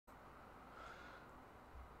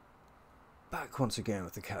Back once again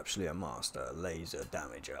with the Capsuleer Master Laser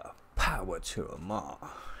Damager. Power to Amar.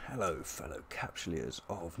 Hello fellow Capsuleers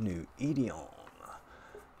of New Edeon.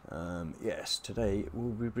 Yes, today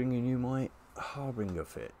we'll be bringing you my Harbinger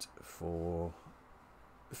fit for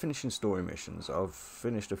finishing story missions. I've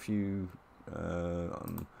finished a few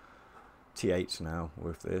T8s now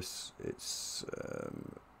with this. It's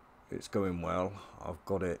going well. I've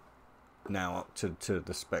got it now up to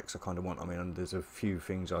the specs I kind of want. I mean, there's a few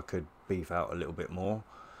things I could beef out a little bit more,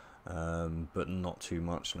 but not too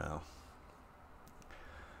much now.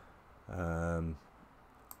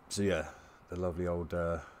 So yeah, the lovely old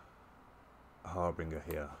Harbinger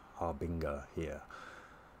here.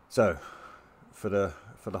 So for the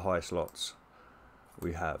high slots,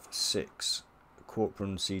 we have 6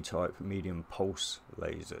 Corporum C-type medium pulse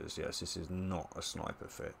lasers. Yes, this is not a sniper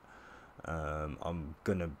fit. I'm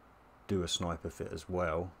gonna do a sniper fit as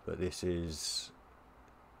well, but it's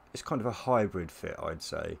kind of a hybrid fit, I'd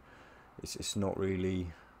say. It's not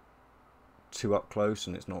really too up close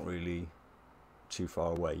and it's not really too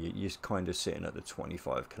far away. You're kind of sitting at the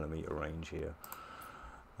 25km range here.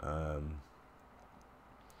 And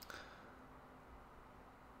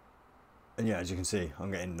yeah, as you can see,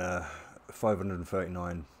 I'm getting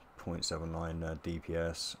 539.79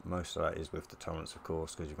 DPS. Most of that is with the turrets, of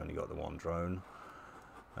course, because you've only got the one drone.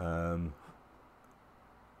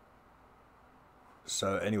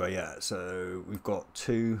 So anyway, yeah, so we've got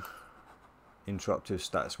 2 interruptive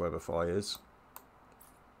status weather fires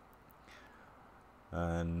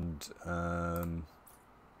and 1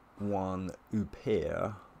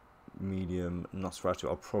 Upir medium Nosferatu.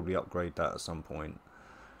 I'll probably upgrade that at some point.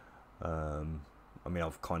 I mean,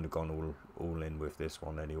 I've kind of gone all in with this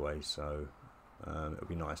one anyway, so it'll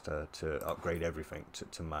be nice to upgrade everything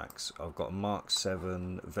to max. I've got a Mark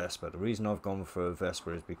 7 Vesper. The reason I've gone for a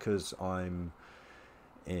Vesper is because I'm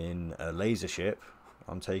in a laser ship.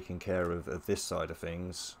 I'm taking care of this side of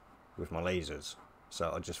things with my lasers,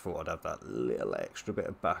 so I just thought I'd have that little extra bit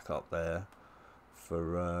of backup there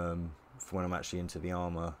for when I'm actually into the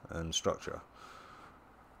armor and structure.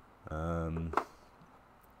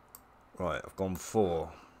 Right, I've gone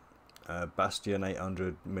for Bastion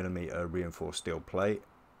 800mm reinforced steel plate.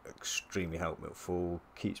 Extremely helpful,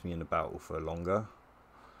 keeps me in the battle for longer.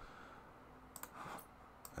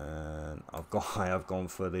 And I've gone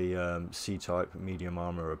for the C-type medium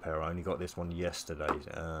armor repair. I only got this one yesterday,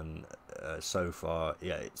 and so far,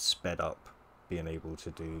 yeah, it's sped up being able to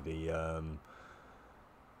do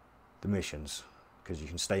the missions, because you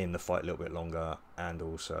can stay in the fight a little bit longer, and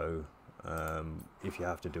also if you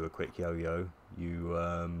have to do a quick yo-yo,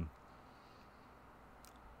 you're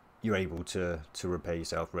able to repair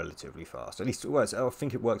yourself relatively fast. At least I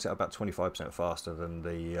think it works out about 25% faster than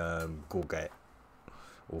the Gorget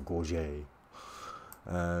or Gorget.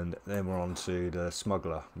 And then we're on to the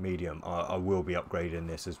Smuggler medium. I will be upgrading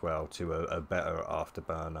this as well to a better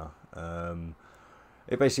afterburner.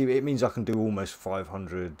 It means I can do almost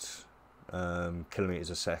 500 kilometers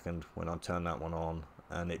a second when I turn that one on,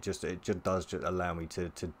 and it just does allow me to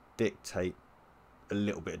dictate a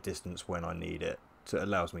little bit of distance when I need it. So it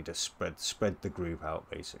allows me to spread the group out,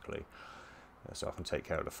 basically, so I can take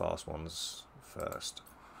care of the fast ones first.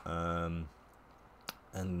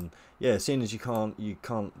 And yeah, seeing as you can't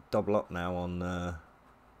double up now on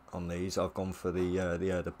these, I've gone for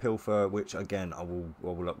the Pilfer, which again I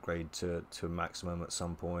will upgrade to maximum at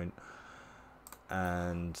some point.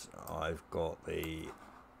 And I've got the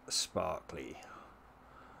Sparkly,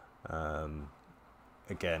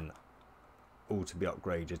 again, all to be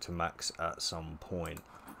upgraded to max at some point.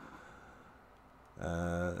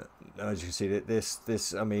 As you can see,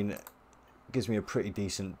 this I mean, gives me a pretty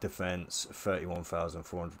decent defense,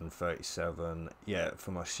 31,437. Yeah,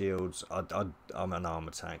 for my shields, I'm an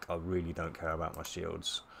armor tank. I really don't care about my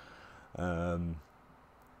shields. I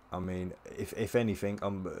mean, if anything,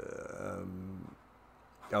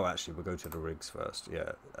 oh, actually, we'll go to the rigs first.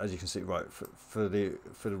 Yeah, as you can see, right, for the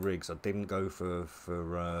rigs, I didn't go for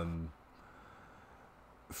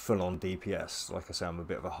full-on DPS. Like I say, I'm a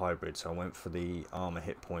bit of a hybrid, so I went for the armor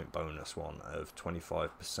hit point bonus one of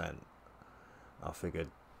 25%. I figured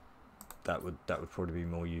that would probably be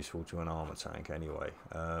more useful to an armor tank anyway.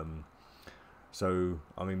 So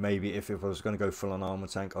I mean, maybe if I was going to go full on armor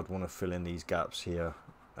tank, I'd want to fill in these gaps here.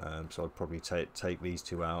 So I'd probably take these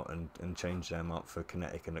 2 out and change them up for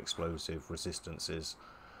kinetic and explosive resistances,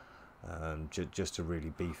 just to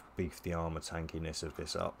really beef the armor tankiness of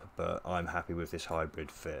this up. But I'm happy with this hybrid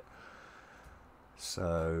fit.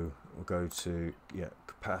 So we'll go to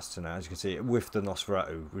capacitor now. As you can see, with the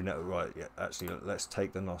Nosferatu, we know, right, yeah, actually let's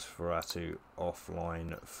take the Nosferatu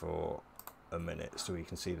offline for a minute so you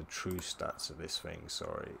can see the true stats of this thing.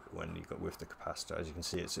 Sorry, when you got with the capacitor, as you can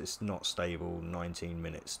see, it's not stable. 19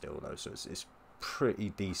 minutes still though, so it's pretty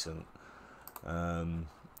decent.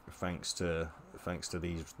 Thanks to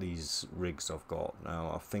these rigs I've got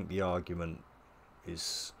now. I think the argument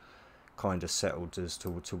is kind of settled as to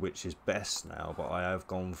which is best now, but I have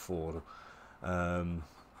gone for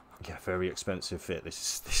yeah, very expensive fit.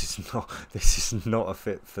 This is not a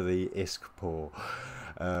fit for the ISK poor.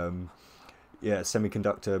 Yeah,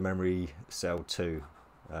 semiconductor memory cell 2,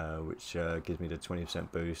 which gives me the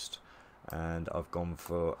 20% boost, and I've gone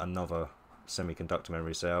for another semiconductor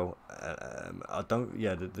memory cell. I don't.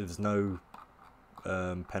 Yeah, there's no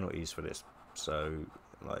penalties for this, so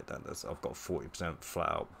like I've got 40% flat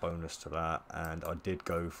out bonus to that, and I did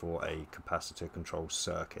go for a capacitor control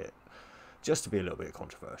circuit just to be a little bit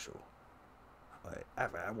controversial. Like,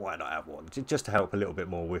 why not have one? Just to help a little bit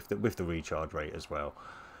more with the recharge rate as well.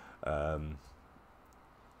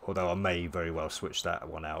 Although I may very well switch that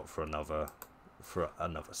one out for another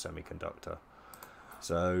semiconductor.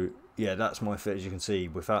 So yeah, that's my fit. As you can see,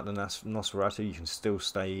 without the Nosferatu, you can still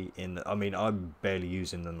stay in. I mean, I'm barely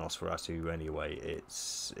using the Nosferatu anyway.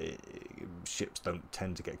 Ships don't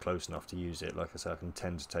tend to get close enough to use it. Like I said, I can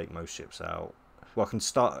tend to take most ships out. Well, I can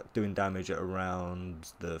start doing damage at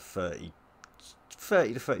around the 30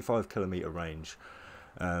 to 35 kilometer range,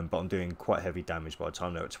 but I'm doing quite heavy damage by the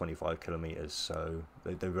time they're at 25 kilometers, so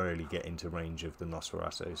they rarely get into range of the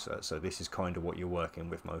Nosferatu. So this is kind of what you're working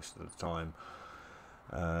with most of the time.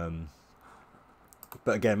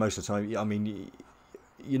 But again, most of the time, I mean,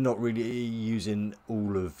 you're not really using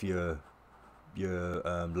all of your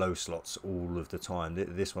low slots all of the time.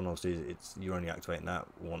 This one obviously you're only activating that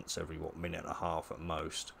once every minute and a half at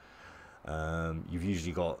most. You've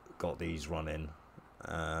usually got these running,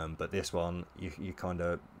 but this one you kind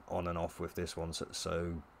of on and off with this one.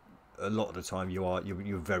 So a lot of the time you're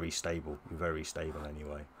very stable. You're very stable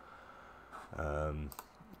anyway.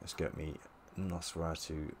 Let's get me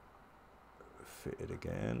Nosferatu fitted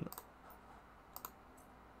again.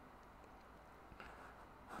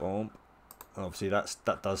 Boom. Obviously that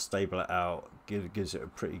does stable it out, gives it a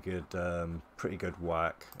pretty good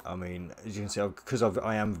whack. I mean, as you can see, because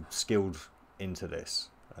I am skilled into this,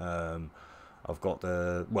 I've got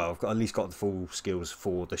at least got the full skills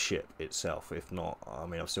for the ship itself. If not, I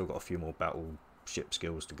mean, I've still got a few more battleship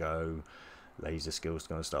skills to go, laser skills to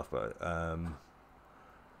go and stuff, but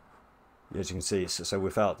as you can see, so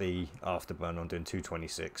without the afterburner, I'm doing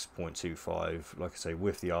 226.25. Like I say,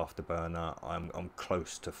 with the afterburner, I'm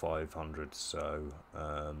close to 500. So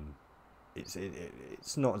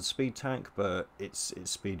it's not a speed tank, but it's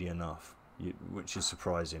speedy enough, which is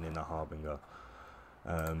surprising in a Harbinger.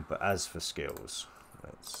 But as for skills,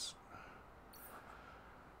 let's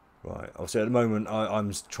right. Obviously, at the moment,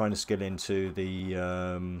 I'm trying to skill into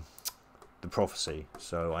the prophecy,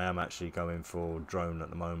 so I am actually going for drone at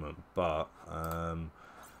the moment, but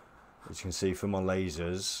as you can see for my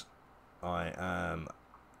lasers, I am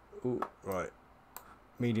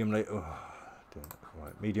medium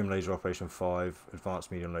laser operation 5,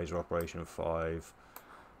 advanced medium laser operation 5,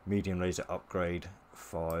 medium laser upgrade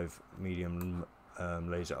 5, medium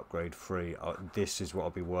laser upgrade 3. This is what I'll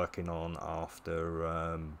be working on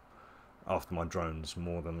after my drones,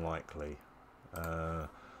 more than likely.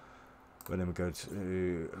 But then we go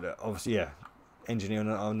to, obviously, yeah, engineering.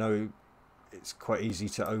 I know it's quite easy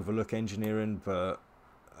to overlook engineering, but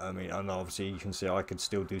I mean, and obviously you can see I could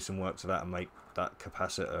still do some work to that and make that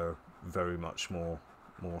capacitor very much more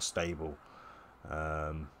stable.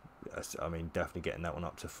 I mean, definitely getting that one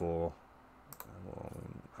up to 4.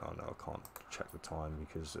 Oh no, I can't check the time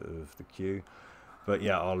because of the queue. But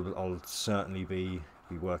yeah, I'll certainly be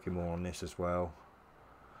working more on this as well.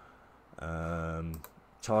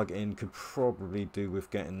 Targeting could probably do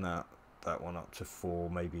with getting that one up to 4,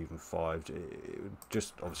 maybe even 5. It would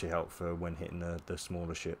just obviously help for when hitting the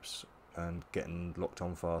smaller ships and getting locked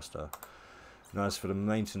on faster. Now, as for the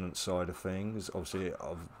maintenance side of things, obviously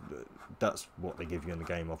that's what they give you in the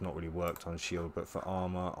game. I've not really worked on shield, but for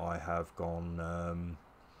armor I have gone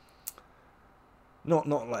not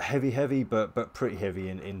like heavy, but pretty heavy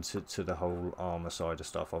into the whole armor side of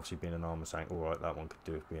stuff. Obviously, being an armor tank, all right, that one could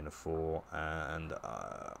do with being a 4. And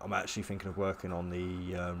I'm actually thinking of working on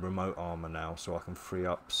the remote armor now, so I can free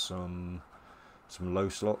up some low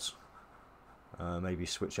slots. Maybe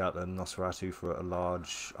switch out the Nosferatu for a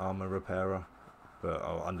large armor repairer, but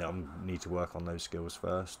I need to work on those skills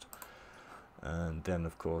first. And then,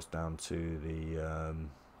 of course, down to the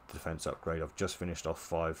defense upgrade. I've just finished off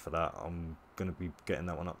 5 for that. I'm going to be getting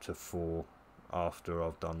that one up to 4 after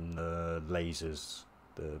I've done the lasers,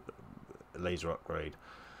 the laser upgrade.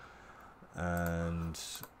 And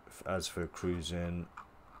as for cruising,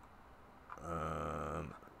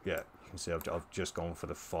 yeah, you can see I've just gone for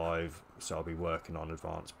the 5, so I'll be working on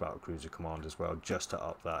advanced battlecruiser command as well, just to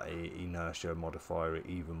up that inertia modifier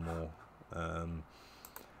even more.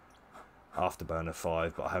 Afterburner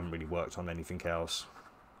 5, but I haven't really worked on anything else,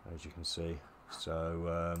 as you can see.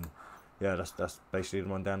 So yeah, that's basically the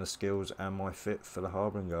rundown of skills and my fit for the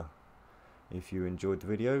Harbinger. If you enjoyed the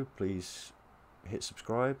video, please hit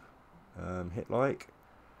subscribe, hit like.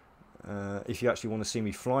 If you actually want to see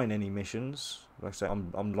me flying any missions, like I say,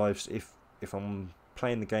 I'm live. If I'm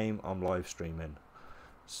playing the game, I'm live streaming,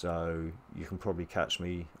 so you can probably catch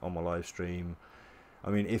me on my live stream. I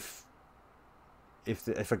mean, if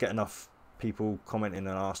I get enough people commenting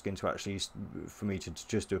and asking to actually for me to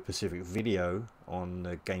just do a specific video on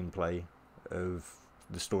the gameplay of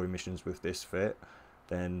the story missions with this fit,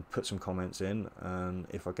 then put some comments in, and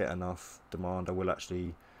if I get enough demand, I will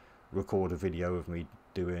actually record a video of me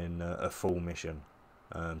doing a full mission,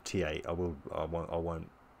 T8. I won't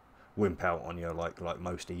wimp out on you like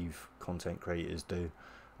most Eve content creators do.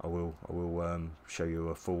 I will show you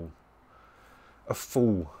a full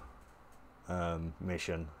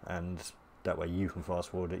mission, and that way you can fast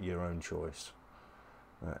forward at your own choice.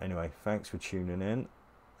 Anyway, thanks for tuning in,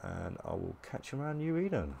 and I will catch you around New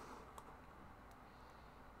Eden.